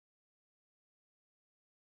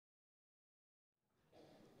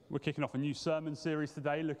We're kicking off a new sermon series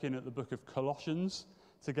today, looking at the book of Colossians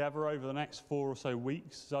together over the next 4 or so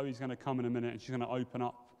weeks. Zoe's going to come in a minute and she's going to open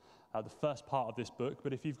up the first part of this book.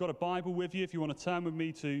 But if you've got a Bible with you, if you want to turn with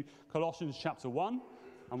me to Colossians chapter 1,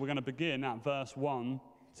 and we're going to begin at verse 1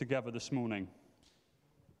 together this morning.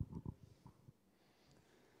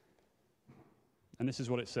 And this is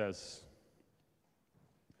what it says.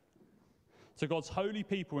 To God's holy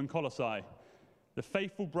people in Colossae, the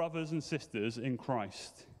faithful brothers and sisters in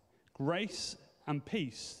Christ, grace and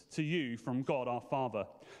peace to you from God our Father.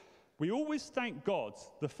 We always thank God,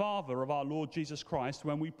 the Father of our Lord Jesus Christ,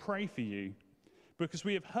 when we pray for you, because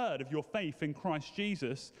we have heard of your faith in Christ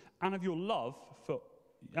Jesus and of your love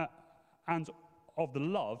and of the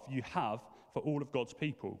love you have for all of God's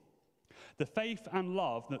people. The faith and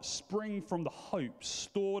love that spring from the hope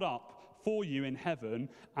stored up for you in heaven,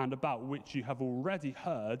 and about which you have already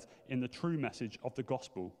heard in the true message of the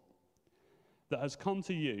gospel, that has come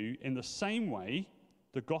to you in the same way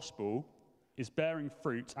the gospel is bearing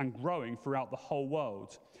fruit and growing throughout the whole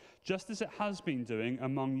world, just as it has been doing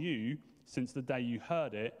among you since the day you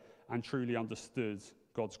heard it and truly understood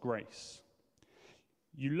God's grace.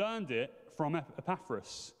 You learned it from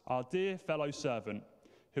Epaphras, our dear fellow servant,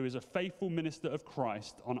 who is a faithful minister of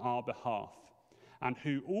Christ on our behalf, and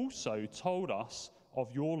who also told us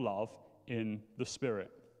of your love in the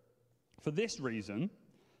Spirit. For this reason,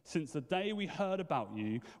 since the day we heard about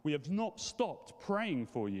you, we have not stopped praying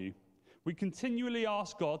for you. We continually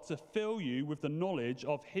ask God to fill you with the knowledge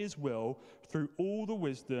of his will through all the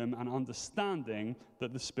wisdom and understanding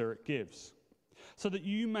that the Spirit gives, so that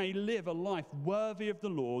you may live a life worthy of the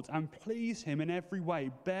Lord and please him in every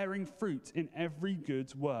way, bearing fruit in every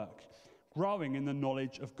good work, growing in the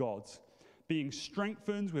knowledge of God, being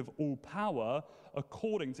strengthened with all power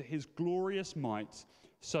according to his glorious might,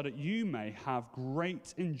 so that you may have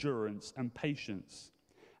great endurance and patience,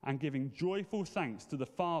 and giving joyful thanks to the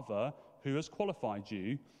Father who has qualified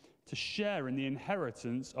you to share in the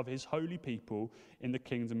inheritance of his holy people in the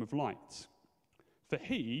kingdom of light. For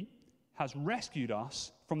he has rescued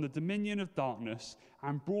us from the dominion of darkness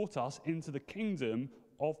and brought us into the kingdom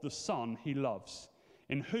of the Son he loves,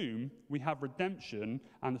 in whom we have redemption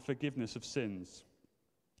and the forgiveness of sins.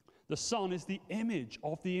 The Son is the image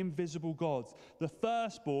of the invisible God, the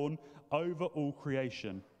firstborn over all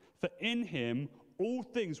creation. For in him all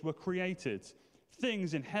things were created,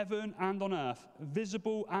 things in heaven and on earth,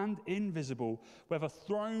 visible and invisible, whether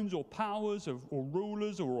thrones or powers or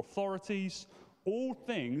rulers or authorities. All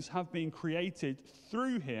things have been created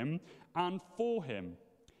through him and for him.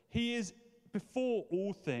 He is before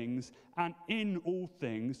all things, and in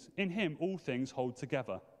him all things hold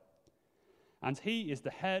together. And he is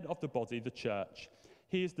the head of the body, the church.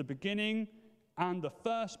 He is the beginning and the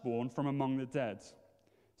firstborn from among the dead,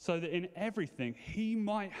 so that in everything he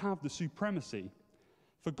might have the supremacy.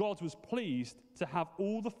 For God was pleased to have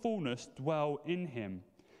all the fullness dwell in him,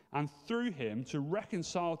 and through him to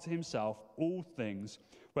reconcile to himself all things,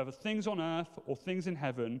 whether things on earth or things in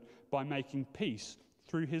heaven, by making peace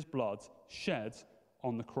through his blood shed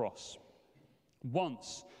on the cross.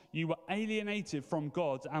 Once you were alienated from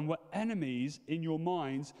God and were enemies in your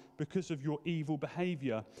minds because of your evil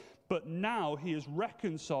behavior. But now he has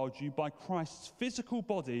reconciled you by Christ's physical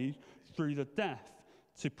body through the death,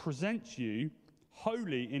 to present you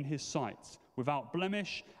holy in his sight, without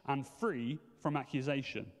blemish and free from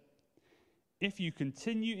accusation. If you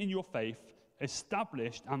continue in your faith,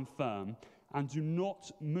 established and firm, and do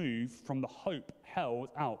not move from the hope held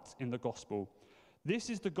out in the gospel.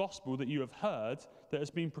 This is the gospel that you have heard, that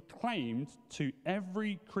has been proclaimed to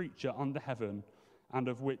every creature under heaven, and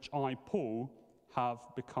of which I, Paul, have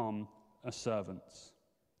become a servant.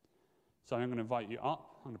 So I'm going to invite you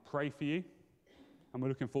up. I'm going to pray for you. And we're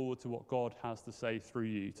looking forward to what God has to say through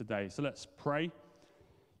you today. So let's pray.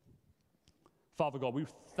 Father God, we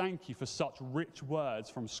thank you for such rich words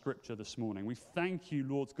from Scripture this morning. We thank you,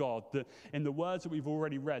 Lord God, that in the words that we've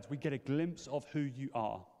already read, we get a glimpse of who you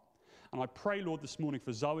are. And I pray, Lord, this morning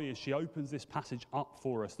for Zoe as she opens this passage up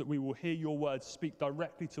for us, that we will hear your words speak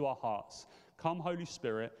directly to our hearts. Come, Holy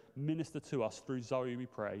Spirit, minister to us through Zoe, we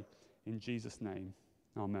pray. In Jesus' name,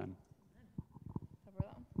 amen.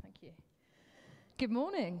 Thank you. Good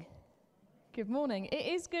morning. Good morning. It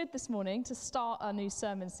is good this morning to start our new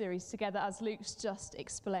sermon series together, as Luke's just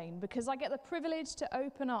explained, because I get the privilege to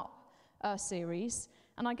open up our series,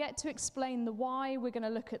 and I get to explain the why we're going to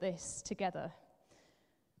look at this together.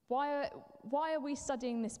 Why are we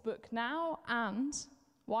studying this book now, and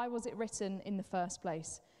why was it written in the first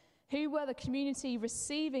place? Who were the community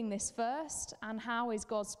receiving this first, and how is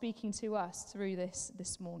God speaking to us through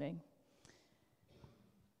this morning?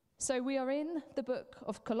 So we are in the book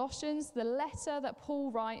of Colossians, the letter that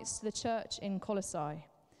Paul writes to the church in Colossae.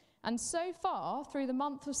 And so far, through the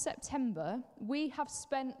month of September, we have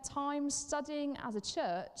spent time studying as a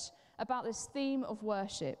church about this theme of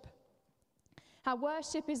worship. How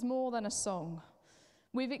worship is more than a song.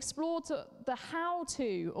 We've explored the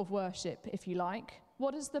how-to of worship, if you like.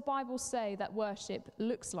 What does the Bible say that worship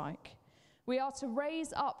looks like? We are to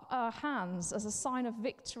raise up our hands as a sign of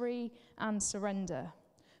victory and surrender.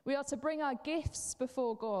 We are to bring our gifts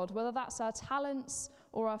before God, whether that's our talents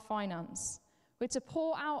or our finance. We're to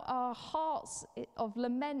pour out our hearts of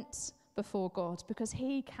lament before God because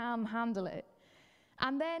he can handle it.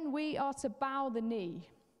 And then we are to bow the knee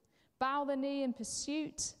in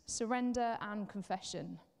pursuit, surrender, and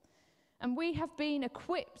confession. And we have been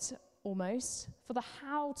equipped almost for the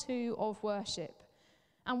how-to of worship.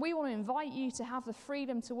 And we want to invite you to have the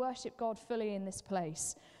freedom to worship God fully in this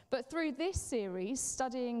place. But through this series,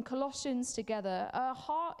 studying Colossians together, our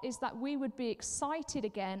heart is that we would be excited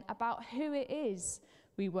again about who it is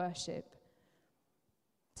we worship.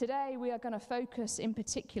 Today, we are going to focus in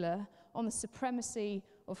particular on the supremacy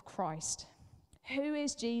of Christ. Who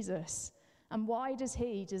is Jesus, and why does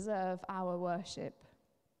he deserve our worship?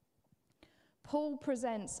 Paul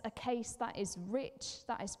presents a case that is rich,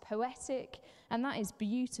 that is poetic, and that is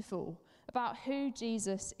beautiful about who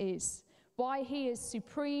Jesus is, why he is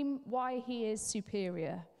supreme, why he is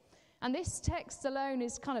superior. And this text alone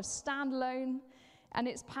is kind of standalone, and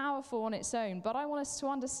it's powerful on its own, but I want us to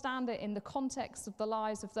understand it in the context of the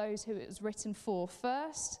lives of those who it was written for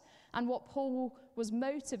first, and what Paul was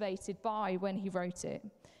motivated by when he wrote it.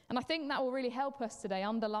 And I think that will really help us today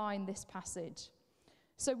underline this passage.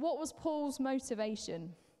 So what was Paul's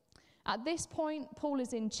motivation? At this point, Paul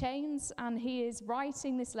is in chains, and he is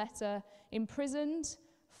writing this letter imprisoned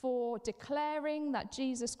for declaring that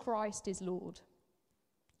Jesus Christ is Lord.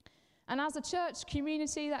 And as a church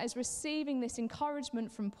community that is receiving this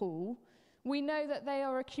encouragement from Paul, we know that they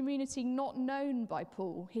are a community not known by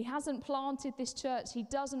Paul. He hasn't planted this church. He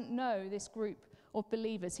doesn't know this group of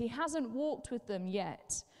believers. He hasn't walked with them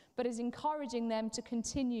yet, but is encouraging them to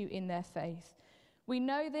continue in their faith. We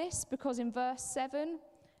know this because in verse 7,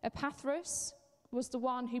 Epaphras was the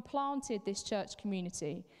one who planted this church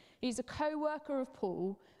community. He's a co-worker of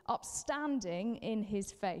Paul, upstanding in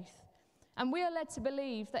his faith. And we are led to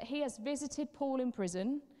believe that he has visited Paul in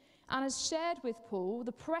prison and has shared with Paul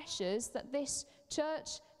the pressures that this church,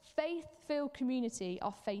 faith-filled community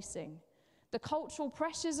are facing. The cultural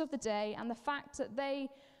pressures of the day and the fact that they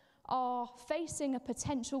are facing a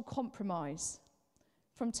potential compromise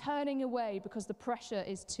from turning away because the pressure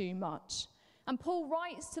is too much. And Paul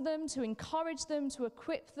writes to them to encourage them, to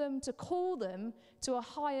equip them, to call them to a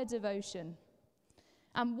higher devotion,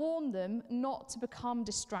 and warn them not to become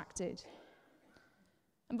distracted.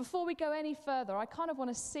 And before we go any further, I kind of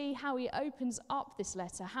want to see how he opens up this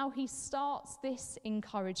letter, how he starts this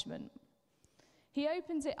encouragement. He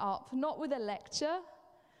opens it up not with a lecture,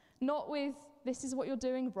 not with this is what you're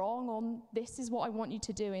doing wrong, or this is what I want you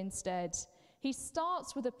to do instead. He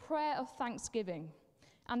starts with a prayer of thanksgiving,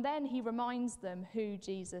 and then he reminds them who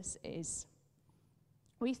Jesus is.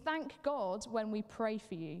 We thank God when we pray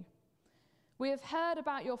for you. We have heard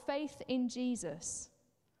about your faith in Jesus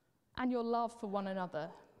and your love for one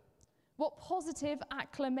another. What positive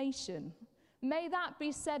acclamation. May that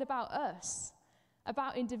be said about us,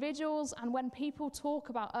 about individuals, and when people talk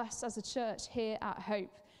about us as a church here at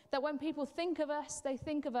Hope, that when people think of us, they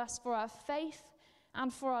think of us for our faith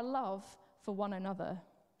and for our love for one another.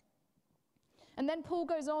 And then Paul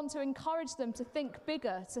goes on to encourage them to think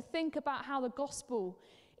bigger, to think about how the gospel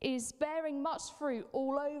is bearing much fruit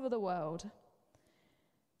all over the world.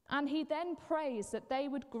 And he then prays that they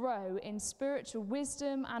would grow in spiritual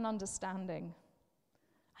wisdom and understanding.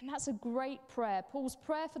 And that's a great prayer. Paul's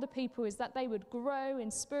prayer for the people is that they would grow in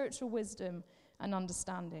spiritual wisdom and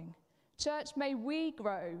understanding. Church, may we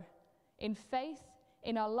grow in faith,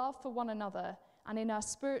 in our love for one another, and in our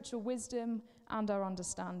spiritual wisdom and our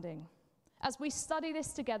understanding. As we study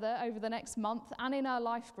this together over the next month and in our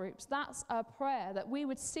life groups, that's our prayer, that we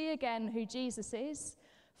would see again who Jesus is,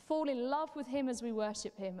 fall in love with him as we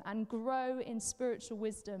worship him, and grow in spiritual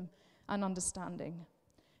wisdom and understanding.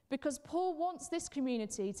 Because Paul wants this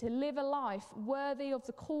community to live a life worthy of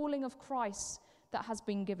the calling of Christ that has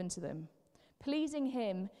been given to them, pleasing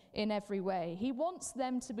him in every way. He wants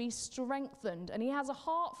them to be strengthened, and he has a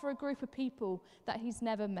heart for a group of people that he's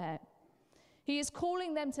never met. He is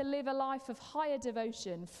calling them to live a life of higher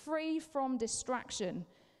devotion, free from distraction,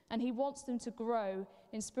 and he wants them to grow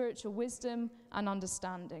in spiritual wisdom and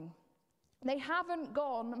understanding. They haven't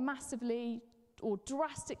gone massively or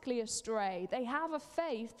drastically astray. They have a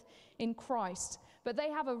faith in Christ, but they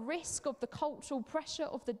have a risk of the cultural pressure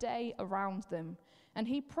of the day around them. And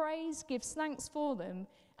he prays, gives thanks for them,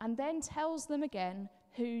 and then tells them again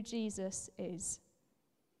who Jesus is.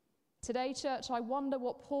 Today, church, I wonder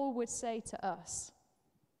what Paul would say to us,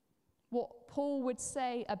 what Paul would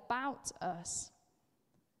say about us.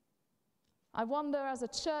 I wonder as a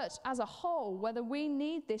church as a whole whether we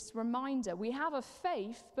need this reminder. We have a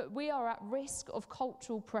faith, but we are at risk of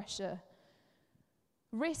cultural pressure,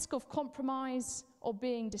 risk of compromise or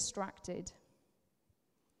being distracted.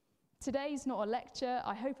 Today's not a lecture.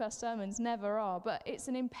 I hope our sermons never are, but it's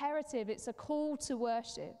an imperative. It's a call to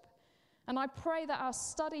worship. And I pray that our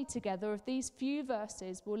study together of these few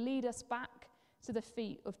verses will lead us back to the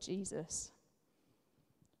feet of Jesus.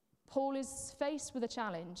 Paul is faced with a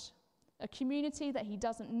challenge, a community that he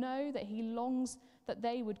doesn't know, that he longs that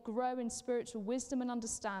they would grow in spiritual wisdom and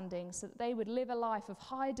understanding so that they would live a life of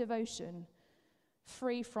high devotion,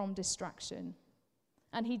 free from distraction.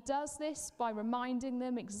 And he does this by reminding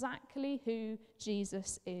them exactly who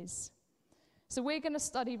Jesus is. So we're going to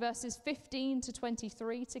study verses 15 to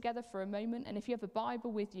 23 together for a moment. And if you have a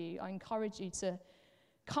Bible with you, I encourage you to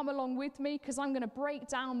come along with me, because I'm going to break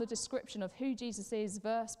down the description of who Jesus is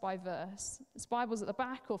verse by verse. This Bible's at the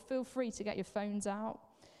back, or feel free to get your phones out.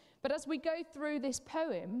 But as we go through this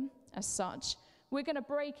poem as such, we're going to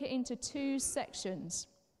break it into two sections.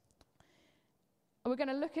 We're going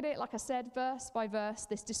to look at it, like I said, verse by verse,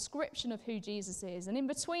 this description of who Jesus is. And in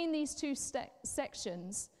between these two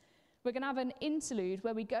sections, we're going to have an interlude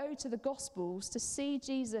where we go to the Gospels to see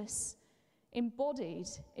Jesus embodied,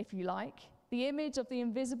 if you like, the image of the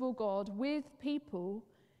invisible God with people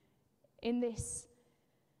in this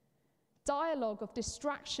dialogue of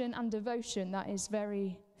distraction and devotion that is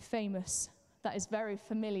very famous, that is very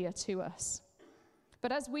familiar to us.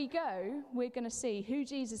 But as we go, we're going to see who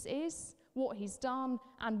Jesus is, what he's done,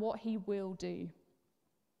 and what he will do.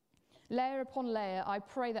 Layer upon layer, I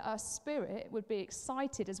pray that our spirit would be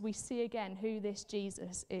excited as we see again who this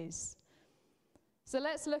Jesus is. So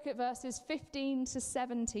let's look at verses 15 to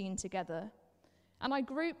 17 together. And I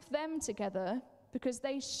group them together because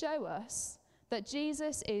they show us that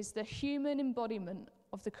Jesus is the human embodiment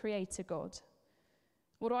of the Creator God.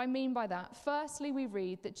 What do I mean by that? Firstly, we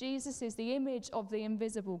read that Jesus is the image of the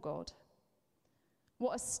invisible God.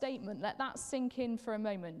 What a statement. Let that sink in for a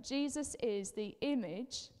moment. Jesus is the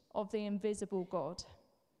image of the invisible God.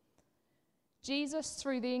 Jesus,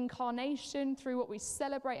 through the incarnation, through what we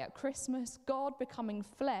celebrate at Christmas, God becoming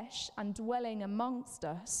flesh and dwelling amongst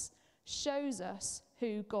us, shows us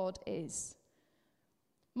who God is.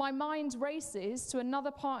 My mind races to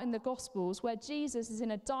another part in the Gospels where Jesus is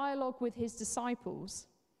in a dialogue with his disciples.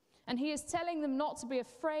 And he is telling them not to be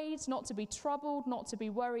afraid, not to be troubled, not to be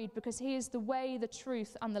worried, because he is the way, the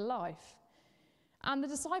truth, and the life. And the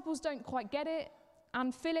disciples don't quite get it.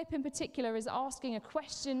 And Philip in particular is asking a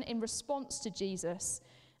question in response to Jesus.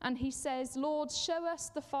 And he says, Lord, show us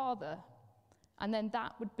the Father, and then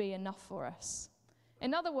that would be enough for us.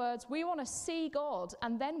 In other words, we want to see God,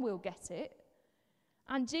 and then we'll get it.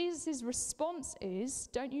 And Jesus' response is,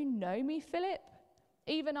 don't you know me, Philip?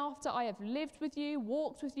 Even after I have lived with you,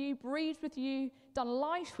 walked with you, breathed with you, done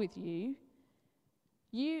life with you,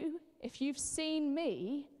 if you've seen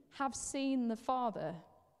me, have seen the Father.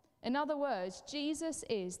 In other words, Jesus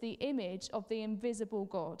is the image of the invisible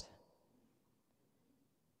God.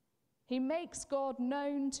 He makes God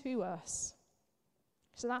known to us.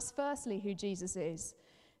 So that's firstly who Jesus is.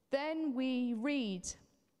 Then we read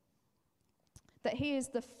that he is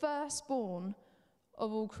the firstborn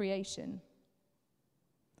of all creation.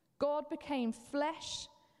 God became flesh,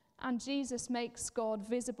 and Jesus makes God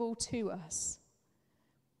visible to us.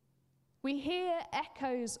 We hear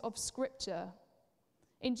echoes of Scripture.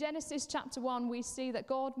 In Genesis chapter 1, we see that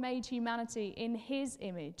God made humanity in his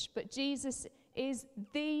image, but Jesus is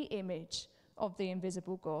the image of the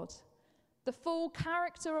invisible God. The full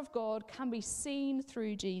character of God can be seen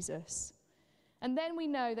through Jesus. And then we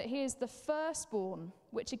know that he is the firstborn,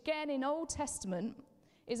 which again in Old Testament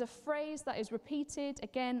is a phrase that is repeated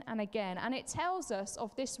again and again. And it tells us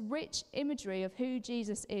of this rich imagery of who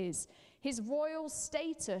Jesus is, his royal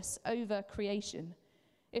status over creation.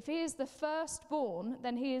 If he is the firstborn,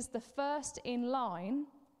 then he is the first in line,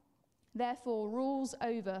 therefore rules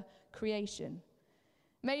over creation.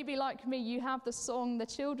 Maybe like me, you have the song, the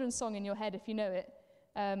children's song in your head, if you know it.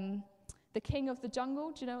 The King of the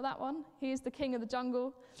Jungle, do you know that one? He is the King of the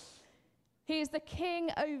Jungle. He is the king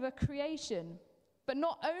over creation. But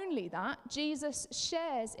not only that, Jesus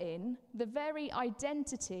shares in the very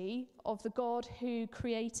identity of the God who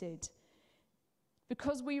created.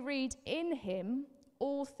 Because we read, in him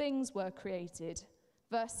all things were created.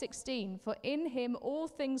 Verse 16, for in him all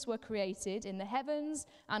things were created, in the heavens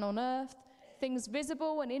and on earth, things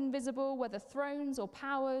visible and invisible, whether thrones or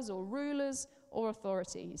powers or rulers or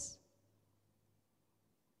authorities.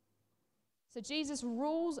 So Jesus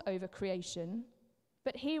rules over creation,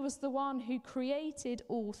 but he was the one who created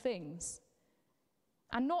all things.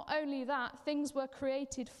 And not only that, things were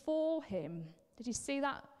created for him. Did you see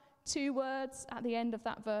that? 2 words at the end of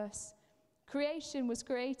that verse. Creation was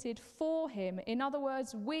created for him. In other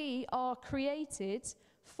words, we are created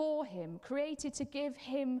for him, created to give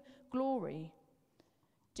him glory.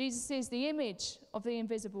 Jesus is the image of the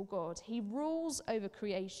invisible God. He rules over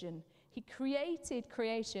creation. He created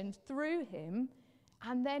creation through him,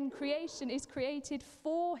 and then creation is created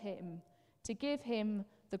for him to give him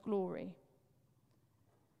the glory.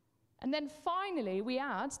 And then finally, we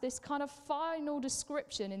add this kind of final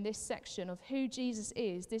description in this section of who Jesus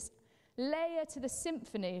is, this layer to the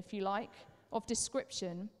symphony, if you like, of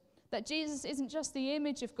description, that Jesus isn't just the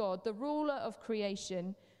image of God, the ruler of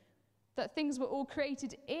creation, that things were all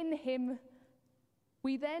created in him.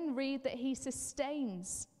 We then read that he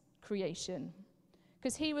sustains creation,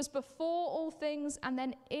 because he was before all things, and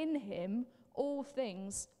then in him all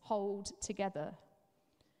things hold together.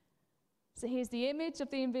 So he is the image of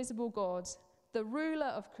the invisible God, the ruler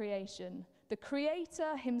of creation, the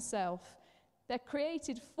creator himself. They're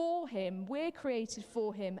created for him, we're created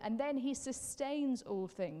for him, and then he sustains all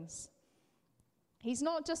things. He's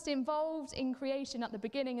not just involved in creation at the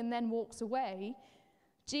beginning and then walks away.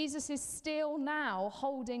 Jesus is still now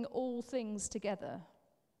holding all things together.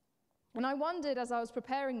 And I wondered as I was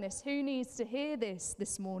preparing this, who needs to hear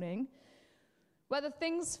this morning? Whether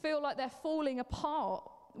things feel like they're falling apart,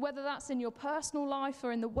 whether that's in your personal life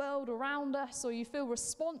or in the world around us, or you feel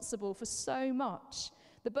responsible for so much,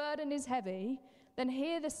 the burden is heavy, then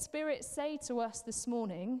hear the Spirit say to us this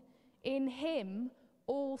morning, in him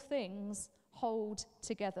all things hold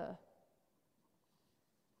together.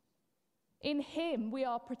 In him we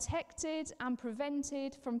are protected and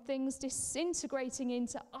prevented from things disintegrating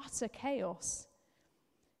into utter chaos.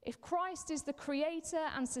 If Christ is the creator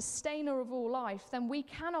and sustainer of all life, then we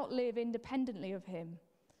cannot live independently of him.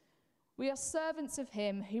 We are servants of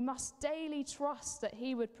him who must daily trust that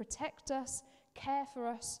he would protect us, care for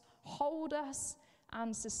us, hold us,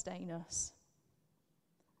 and sustain us.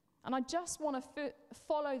 And I just want to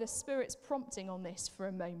follow the Spirit's prompting on this for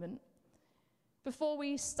a moment before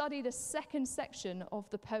we study the second section of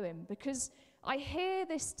the poem, because I hear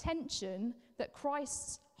this tension that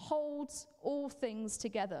Christ holds all things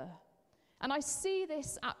together. And I see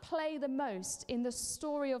this at play the most in the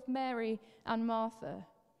story of Mary and Martha,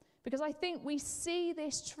 because I think we see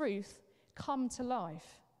this truth come to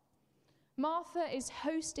life. Martha is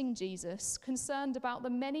hosting Jesus, concerned about the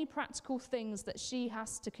many practical things that she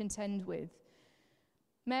has to contend with.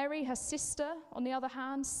 Mary, her sister, on the other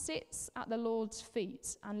hand, sits at the Lord's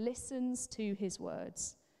feet and listens to his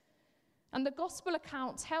words. And the gospel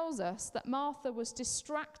account tells us that Martha was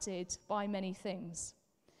distracted by many things.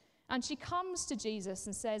 And she comes to Jesus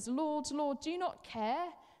and says, Lord, Lord, do you not care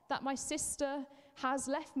that my sister has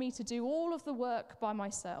left me to do all of the work by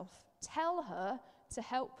myself? Tell her to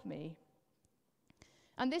help me.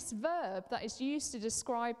 And this verb that is used to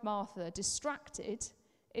describe Martha, distracted,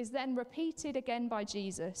 is then repeated again by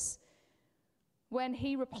Jesus when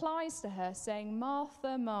he replies to her saying,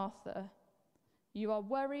 Martha, Martha, you are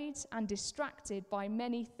worried and distracted by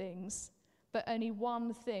many things, but only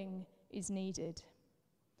one thing is needed.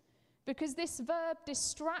 Because this verb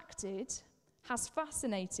distracted has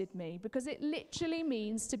fascinated me, because it literally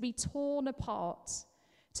means to be torn apart,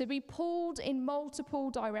 to be pulled in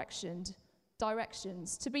multiple directions,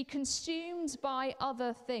 to be consumed by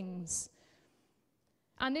other things.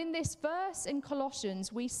 And in this verse in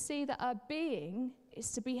Colossians, we see that our being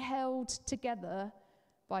is to be held together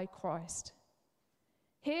by Christ.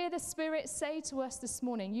 Hear the Spirit say to us this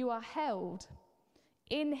morning, you are held.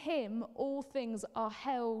 In him, all things are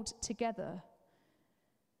held together.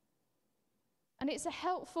 And it's a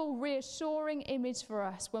helpful, reassuring image for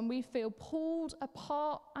us when we feel pulled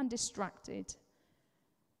apart and distracted.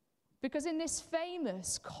 Because in this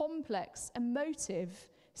famous, complex, emotive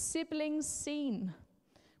sibling scene,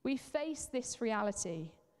 we face this reality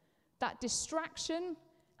that distraction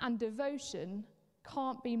and devotion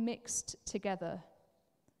can't be mixed together.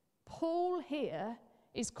 Paul here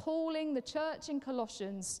is calling the church in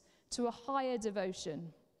Colossians to a higher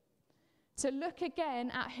devotion, to look again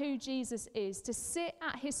at who Jesus is, to sit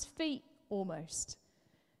at his feet almost.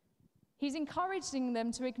 He's encouraging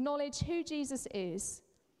them to acknowledge who Jesus is,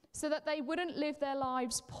 so that they wouldn't live their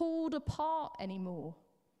lives pulled apart anymore.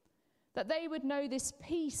 That they would know this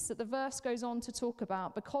peace that the verse goes on to talk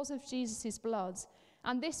about because of Jesus' blood,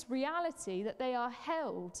 and this reality that they are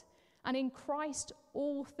held, and in Christ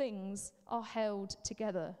all things are held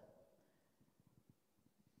together.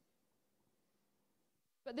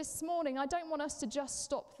 But this morning, I don't want us to just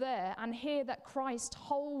stop there and hear that Christ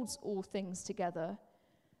holds all things together,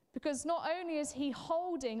 because not only is he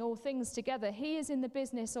holding all things together, he is in the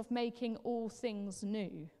business of making all things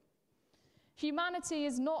new. Humanity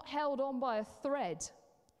is not held on by a thread,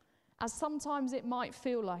 as sometimes it might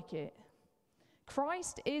feel like it.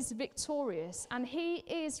 Christ is victorious, and he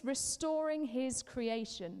is restoring his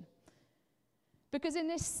creation. Because in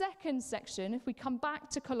this second section, if we come back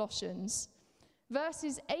to Colossians,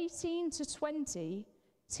 verses 18 to 20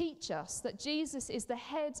 teach us that Jesus is the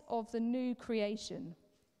head of the new creation.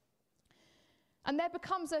 And there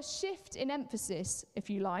becomes a shift in emphasis, if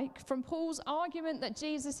you like, from Paul's argument that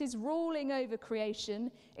Jesus is ruling over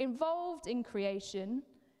creation, involved in creation,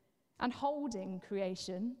 and holding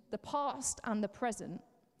creation, the past and the present.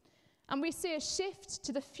 And we see a shift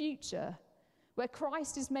to the future, where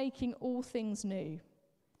Christ is making all things new.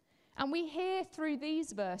 And we hear through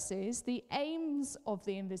these verses the aims of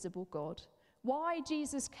the invisible God, why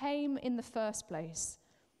Jesus came in the first place.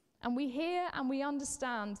 And we hear and we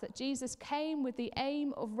understand that Jesus came with the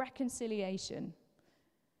aim of reconciliation.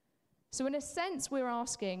 So in a sense, we're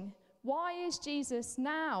asking, why is Jesus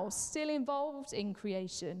now still involved in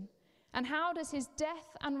creation? And how does his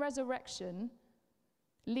death and resurrection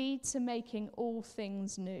lead to making all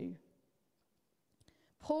things new?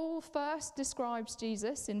 Paul first describes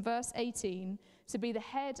Jesus in verse 18 to be the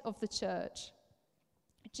head of the church.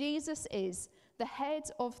 Jesus is the head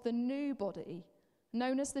of the new body,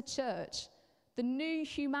 known as the church, the new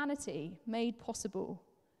humanity made possible.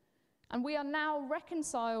 And we are now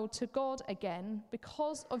reconciled to God again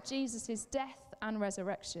because of Jesus' death and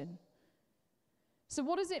resurrection. So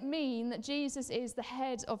what does it mean that Jesus is the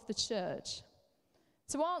head of the church?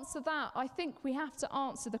 To answer that, I think we have to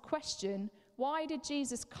answer the question, why did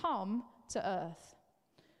Jesus come to earth?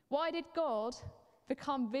 Why did God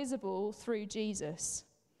become visible through Jesus?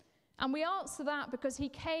 And we answer that because he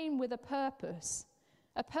came with a purpose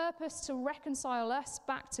to reconcile us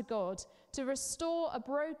back to God, to restore a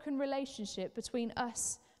broken relationship between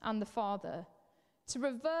us and the Father, to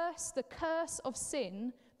reverse the curse of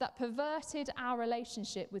sin that perverted our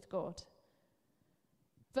relationship with God.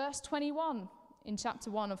 Verse 21 in chapter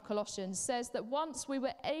 1 of Colossians says that once we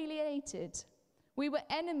were alienated, we were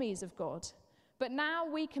enemies of God, but now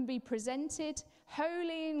we can be presented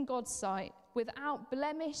holy in God's sight without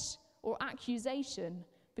blemish or accusation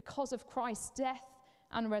because of Christ's death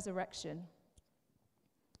and resurrection.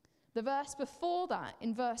 The verse before that,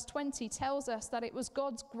 in verse 20, tells us that it was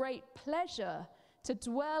God's great pleasure to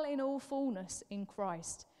dwell in all fullness in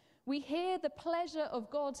Christ. We hear the pleasure of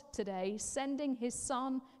God today, sending his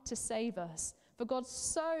Son to save us. For God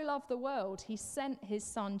so loved the world, he sent his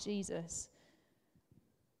Son Jesus.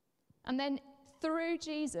 And then through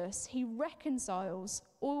Jesus, he reconciles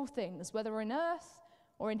all things, whether on earth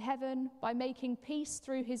or in heaven, by making peace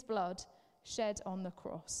through his blood shed on the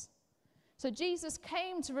cross. So Jesus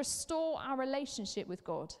came to restore our relationship with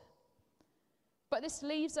God. But this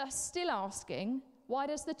leaves us still asking, why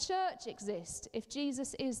does the church exist if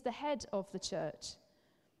Jesus is the head of the church?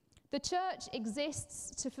 The church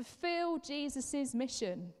exists to fulfill Jesus'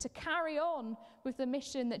 mission, to carry on with the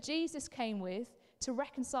mission that Jesus came with, to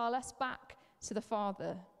reconcile us back to the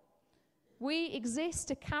Father. We exist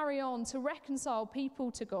to carry on, to reconcile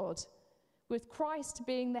people to God, with Christ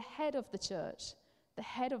being the head of the church, the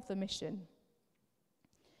head of the mission.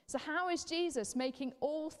 So how is Jesus making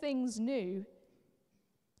all things new?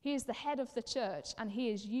 He is the head of the church, and he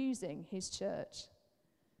is using his church.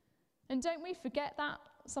 And don't we forget that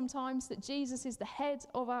sometimes, that Jesus is the head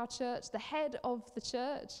of our church, the head of the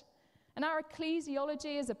church? And our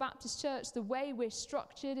ecclesiology as a Baptist church, the way we're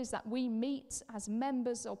structured is that we meet as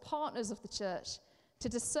members or partners of the church to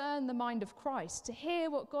discern the mind of Christ, to hear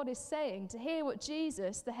what God is saying, to hear what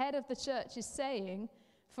Jesus, the head of the church, is saying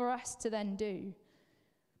for us to then do.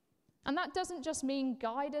 And that doesn't just mean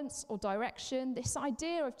guidance or direction. This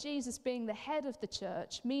idea of Jesus being the head of the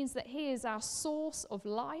church means that he is our source of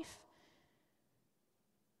life.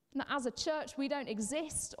 And that as a church, we don't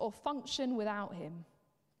exist or function without him.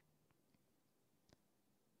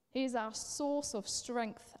 He is our source of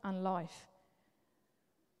strength and life.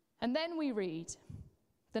 And then we read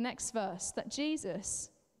the next verse, that Jesus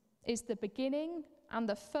is the beginning and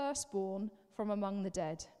the firstborn from among the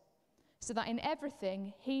dead, so that in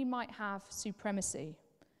everything he might have supremacy.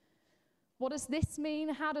 What does this mean?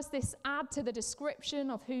 How does this add to the description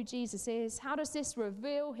of who Jesus is? How does this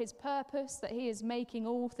reveal his purpose, that he is making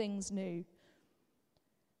all things new?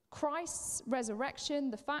 Christ's resurrection,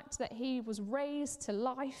 the fact that he was raised to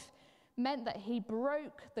life, meant that he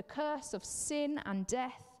broke the curse of sin and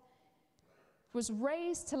death, was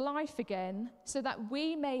raised to life again so that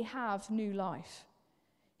we may have new life.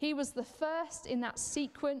 He was the first in that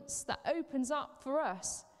sequence that opens up for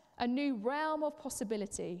us a new realm of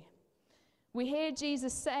possibility. We hear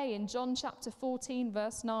Jesus say in John chapter 14,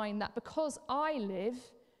 verse 9, that because I live,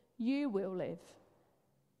 you will live.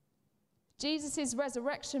 Jesus'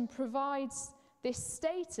 resurrection provides this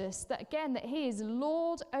status that, again, that he is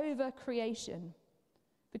Lord over creation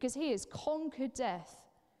because he has conquered death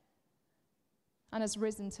and has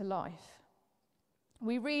risen to life.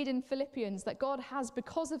 We read in Philippians that God has,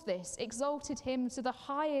 because of this, exalted him to the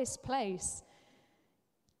highest place.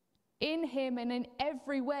 In him and in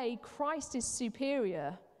every way, Christ is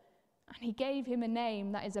superior, and he gave him a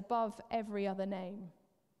name that is above every other name.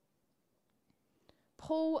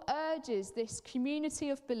 Paul urges this community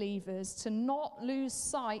of believers to not lose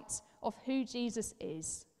sight of who Jesus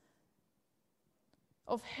is,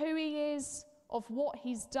 of who he is, of what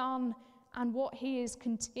he's done, and what he is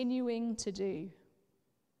continuing to do.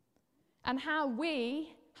 And how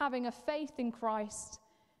we, having a faith in Christ,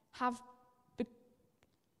 have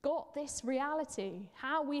got this reality,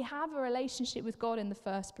 how we have a relationship with God in the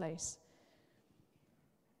first place.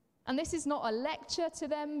 And this is not a lecture to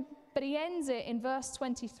them, but he ends it in verse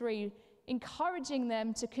 23, encouraging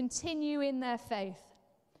them to continue in their faith,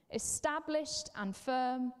 established and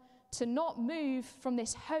firm, to not move from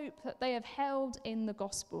this hope that they have held in the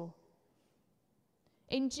gospel.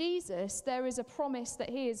 In Jesus, there is a promise that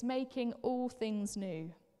he is making all things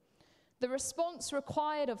new. The response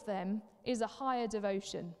required of them is a higher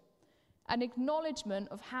devotion, an acknowledgement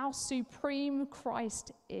of how supreme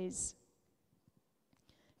Christ is.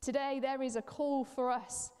 Today, there is a call for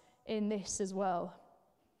us in this as well.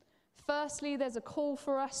 Firstly, there's a call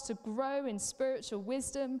for us to grow in spiritual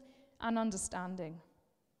wisdom and understanding.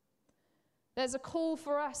 There's a call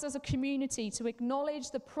for us as a community to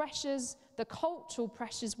acknowledge the pressures, the cultural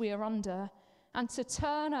pressures we are under, and to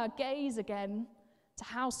turn our gaze again to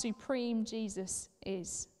how supreme Jesus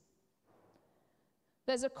is.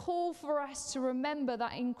 There's a call for us to remember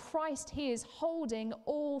that in Christ he is holding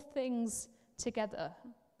all things together.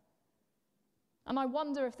 And I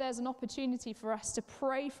wonder if there's an opportunity for us to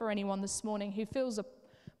pray for anyone this morning who feels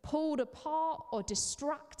pulled apart or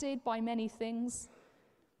distracted by many things,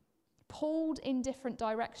 pulled in different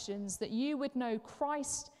directions, that you would know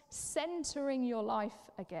Christ centering your life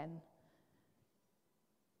again.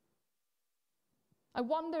 I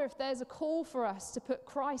wonder if there's a call for us to put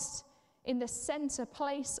Christ in the center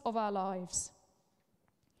place of our lives.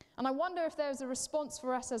 And I wonder if there's a response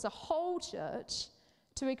for us as a whole church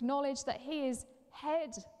to acknowledge that he is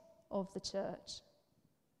head of the church.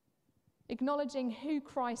 Acknowledging who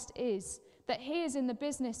Christ is, that he is in the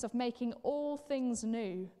business of making all things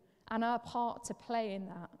new, and our part to play in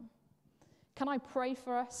that. Can I pray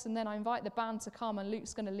for us? And then I invite the band to come, and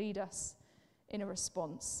Luke's going to lead us in a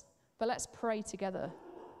response. But let's pray together.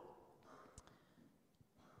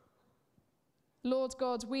 Lord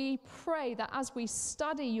God, we pray that as we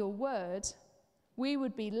study your word, we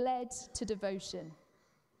would be led to devotion.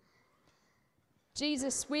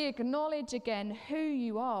 Jesus, we acknowledge again who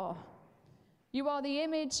you are. You are the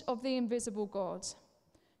image of the invisible God.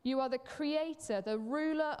 You are the creator, the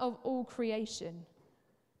ruler of all creation.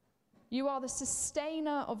 You are the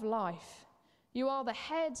sustainer of life. You are the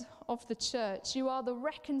head of the church. You are the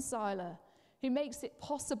reconciler who makes it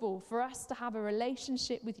possible for us to have a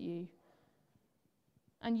relationship with you.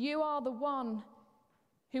 And you are the one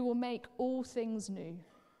who will make all things new.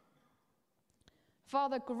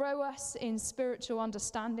 Father, grow us in spiritual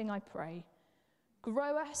understanding, I pray.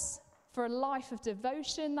 Grow us for a life of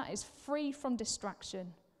devotion that is free from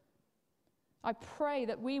distraction. I pray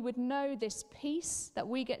that we would know this peace, that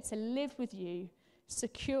we get to live with you,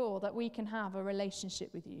 secure that we can have a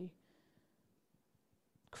relationship with you.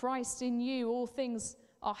 Christ, in you, all things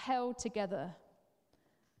are held together.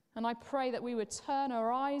 And I pray that we would turn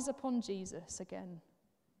our eyes upon Jesus again.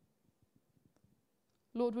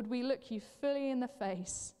 Lord, would we look you fully in the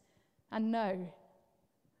face and know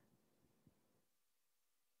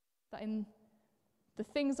that in the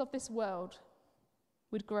things of this world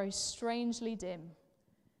would grow strangely dim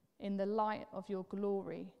in the light of your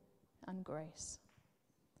glory and grace.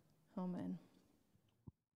 Amen.